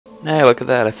Hey, look at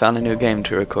that, I found a new game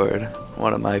to record.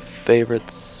 One of my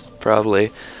favorites,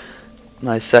 probably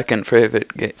my second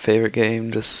favorite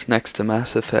game, just next to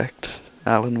Mass Effect,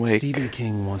 Alan Wake. Stephen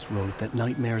King once wrote that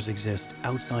nightmares exist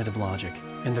outside of logic,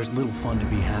 and there's little fun to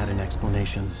be had in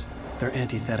explanations. They're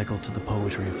antithetical to the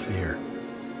poetry of fear.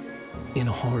 In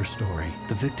a horror story,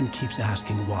 the victim keeps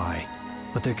asking why,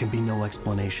 but there can be no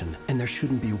explanation, and there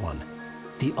shouldn't be one.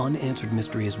 The unanswered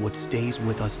mystery is what stays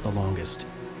with us the longest,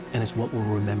 and it's what we'll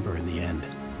remember in the end.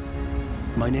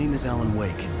 My name is Alan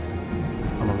Wake.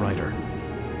 I'm a writer.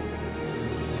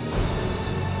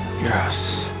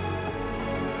 Yes.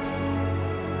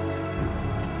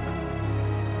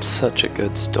 Such a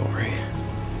good story.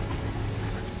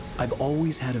 I've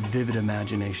always had a vivid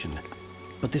imagination,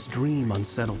 but this dream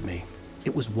unsettled me.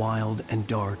 It was wild and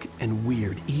dark and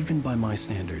weird, even by my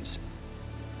standards.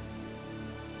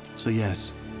 So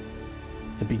yes,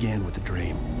 it began with a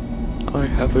dream. I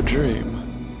have a dream.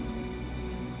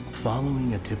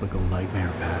 Following a typical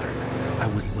nightmare pattern, I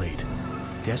was late,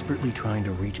 desperately trying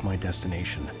to reach my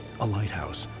destination, a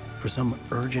lighthouse. For some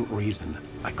urgent reason,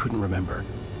 I couldn't remember.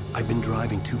 I'd been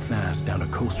driving too fast down a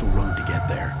coastal road to get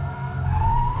there.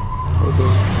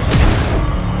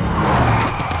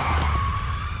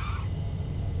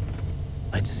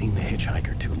 I'd seen the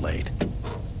hitchhiker too late.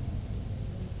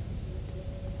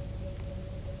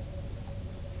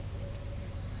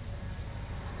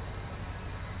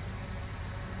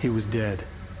 He was dead.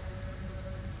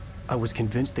 I was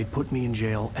convinced they'd put me in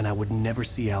jail and I would never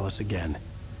see Alice again.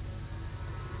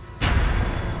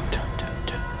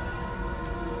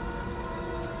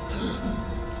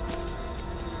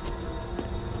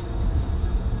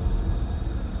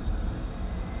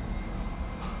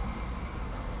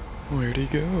 Where'd he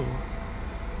go?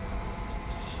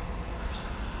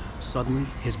 Suddenly,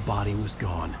 his body was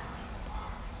gone.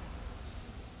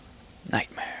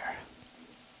 Nightmare.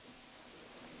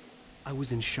 I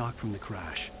was in shock from the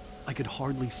crash. I could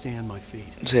hardly stand my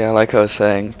feet. So yeah, like I was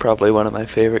saying, probably one of my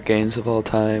favorite games of all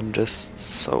time. Just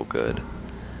so good.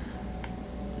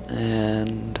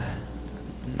 And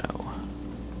no.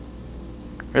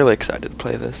 Really excited to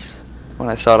play this. When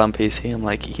I saw it on PC, I'm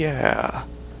like, yeah.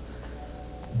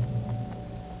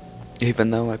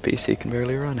 Even though my PC can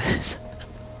barely run it.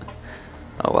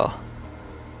 Oh well.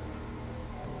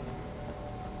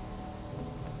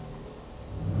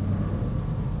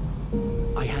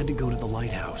 I had to go to the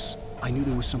lighthouse. I knew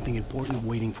there was something important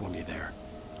waiting for me there.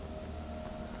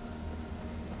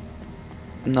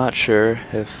 I'm not sure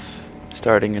if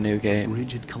starting a new The game.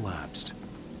 bridge had collapsed.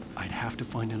 I'd have to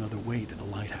find another way to the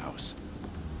lighthouse.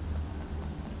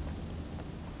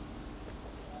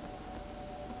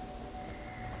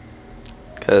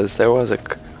 Because there was a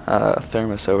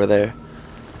thermos over there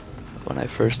when I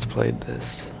first played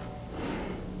this.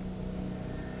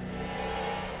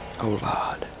 Oh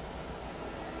Lord.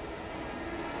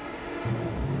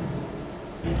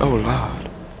 Oh Lord.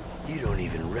 You don't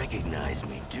even recognize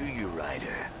me, do you,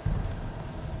 Ryder?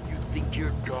 You think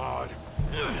you're God?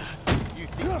 You think you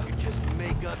can just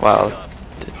make up Wow.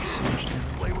 stuff? Did so much damage.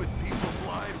 Play with people's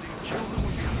lives and kill them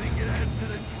when you think it adds to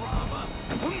the drama?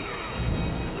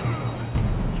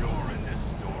 You're in this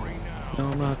story now.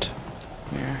 No, I'm not.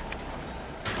 Here.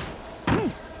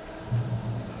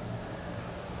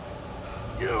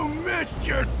 You missed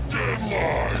your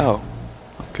deadline! Oh.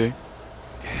 Okay.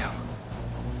 Damn.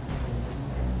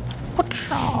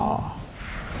 Whatcha?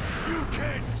 You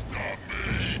can't stop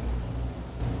me!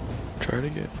 Try it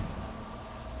again.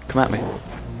 Come at me.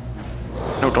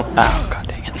 No, don't. Ah, god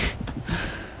dang it.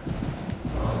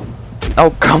 Oh,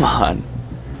 come on.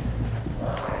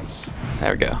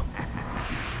 There we go.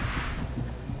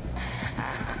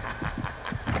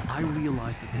 I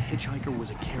realized that the hitchhiker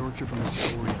was a character from a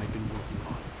story I'd been working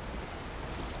on.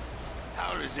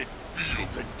 How does it feel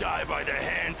to die by the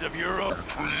hands of your own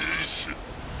creation?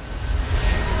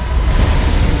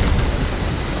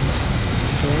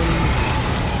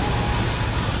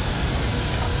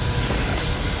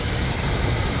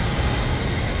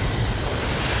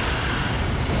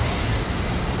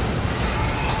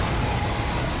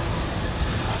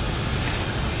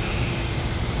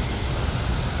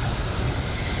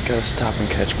 Gotta stop and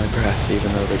catch my breath,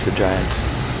 even though there's a giant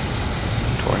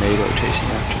tornado chasing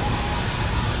after me.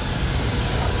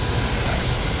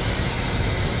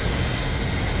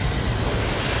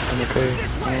 I'm okay.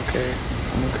 I'm okay.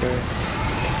 I'm okay.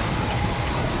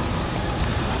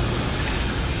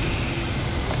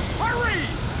 Hurry!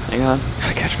 Hang on.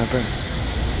 Gotta catch my breath.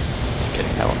 Just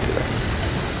kidding. I won't do that.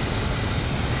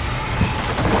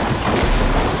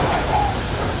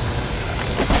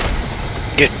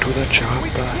 Get to the chopper.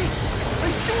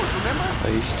 Hey, Stuart, remember?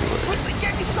 Hey, Stuart. Quickly,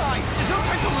 get inside! There's no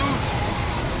time to lose!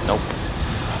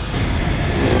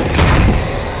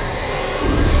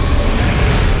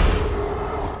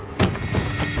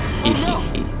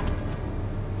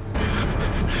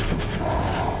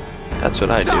 That's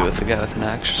what I do with the guy with an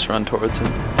axe. Just run towards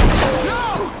him.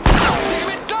 No! Damn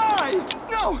it, die!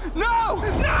 No! No!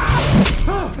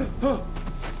 No!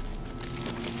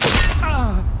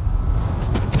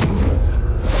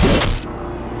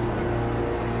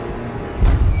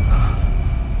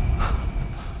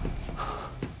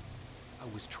 I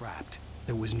was trapped.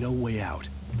 There was no way out.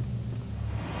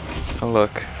 Oh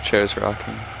look, chair's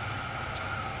rocking.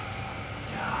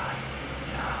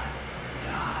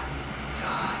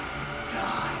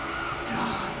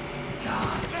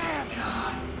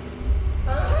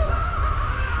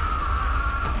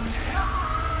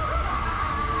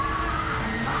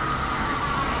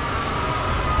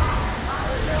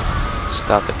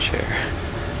 Stop it, chair.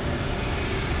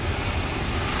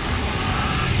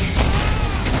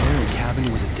 The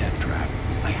cabin was a death trap.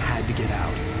 I had to get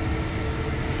out.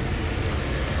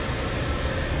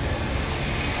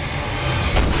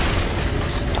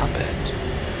 Stop it.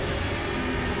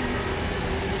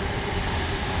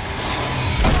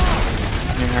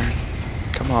 Here.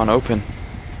 Come on, open.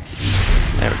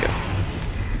 There we go.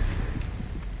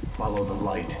 Follow the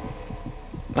light.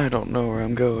 I don't know where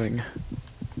I'm going.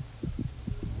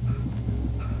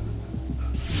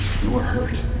 You are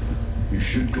hurt. You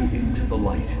should go into the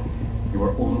light. You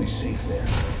are only safe there.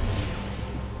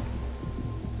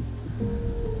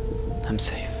 I'm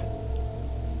safe.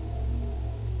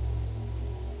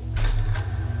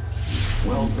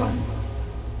 Well done.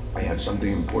 I have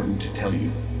something important to tell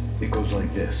you. It goes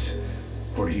like this.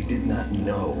 For he did not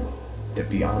know that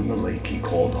beyond the lake he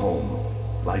called home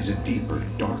lies a deeper,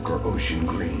 darker ocean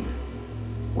green,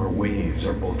 where waves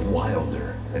are both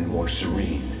wilder and more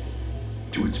serene.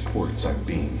 To its ports I've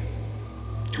been.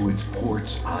 To its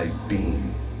ports I've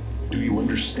been. Do you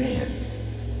understand?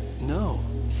 No.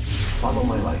 Follow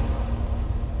my light.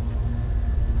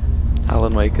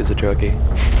 Alan Wake is a druggie.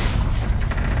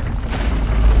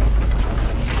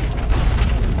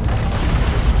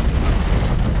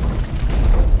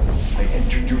 I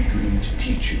entered your dream to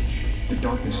teach you. The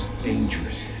darkness is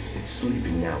dangerous. It's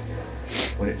sleeping now.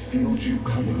 When it feels you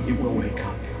coming, it will wake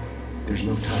up. There's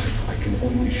no time. I can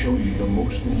only show you the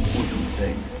most important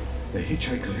thing. The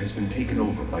hitchhiker has been taken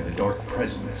over by the dark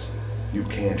presence. You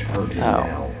can't hurt him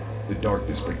now. The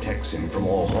darkness protects him from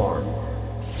all harm.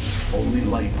 Only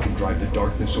light can drive the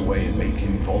darkness away and make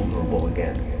him vulnerable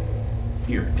again.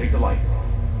 Here, take the light.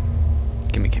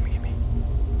 Gimme, gimme, gimme.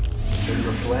 Turn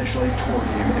your flashlight toward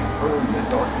him and burn the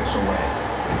darkness away.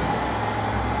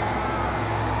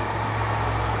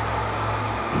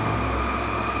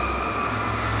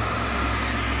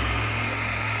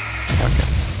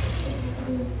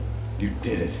 You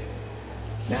did it.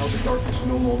 Now the darkness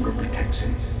no longer protects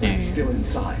him. It's still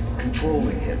inside,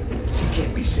 controlling him. He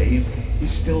can't be saved.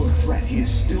 He's still a threat. He is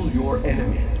still your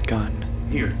enemy. Gun.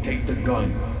 Here, take the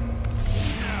gun.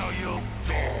 Now you'll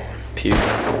die. Pew,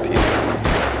 pew,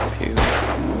 pew.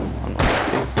 One more,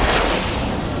 pew.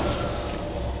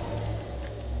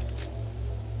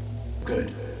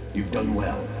 Good. You've done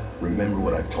well. Remember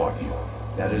what I've taught you.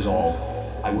 That is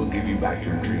all. I will give you back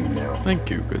your dream now.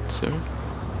 Thank you, good sir.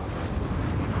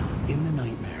 In the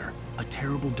nightmare, a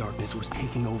terrible darkness was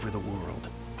taking over the world.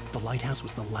 The lighthouse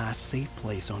was the last safe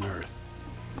place on Earth.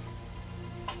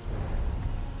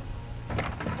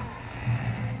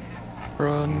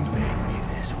 Run. Make me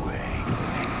this way,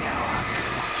 and now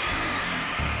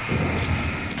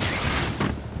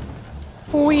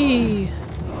I'm Wee.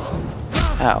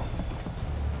 Ow.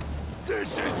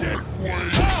 This is it.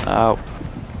 Ow.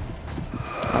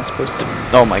 Not supposed to.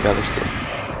 Oh my god, there's two.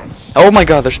 Oh my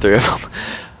god, there's three of them.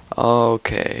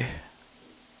 Okay.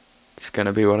 It's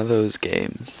gonna be one of those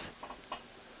games.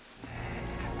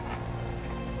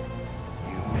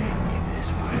 You make me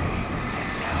this way,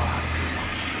 and now I'm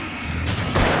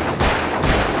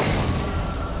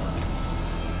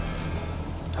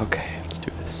gonna Okay, let's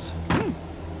do this.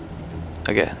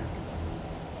 Again.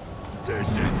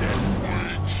 This is it,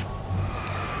 witch.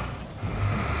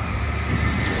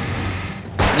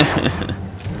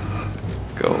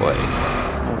 Go away.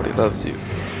 Nobody loves you.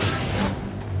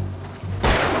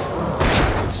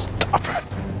 Stop it.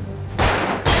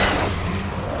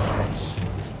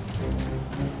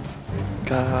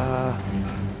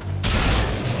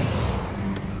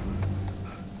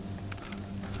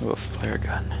 Oh, a flare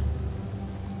gun.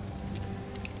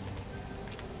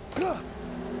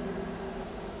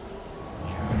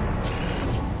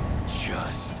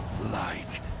 Just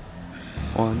like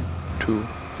 1, 2,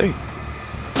 3.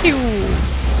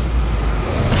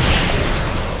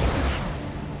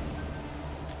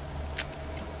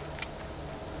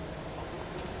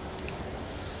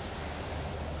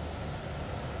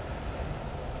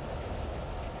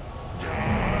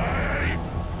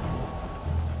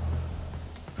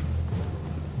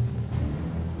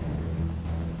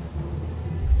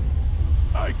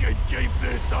 I can keep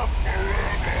this up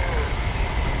forever.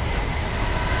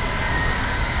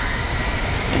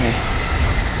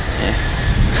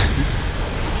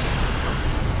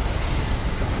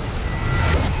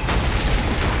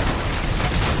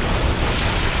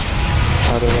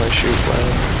 How do I shoot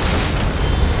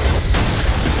well?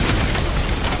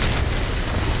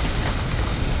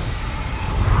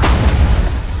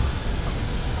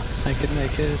 I can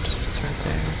make it. It's right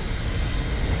there.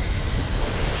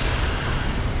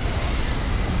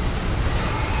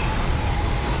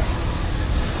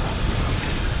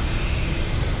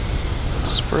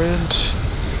 Sprint.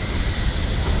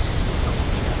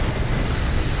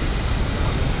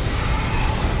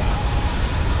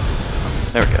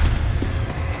 There we go.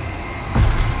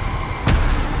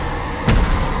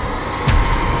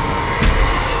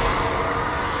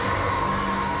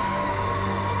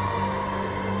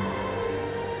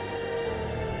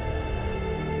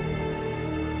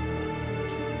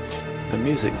 The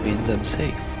music means I'm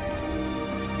safe.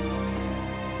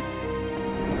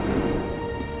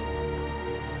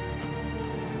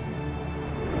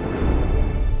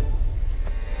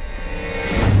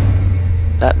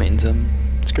 That means I'm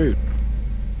screwed.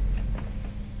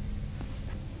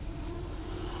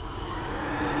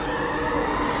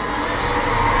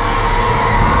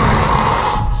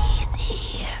 He's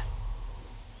here.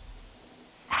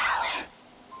 Alan,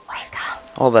 wake up.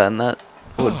 All that and that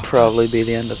would probably be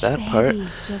the end of that part.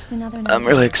 Just another I'm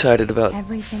really excited about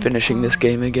Everything's finishing this fine.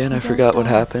 game again. I You forgot dozed what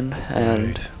off. happened,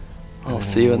 and I'll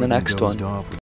see you in the next one.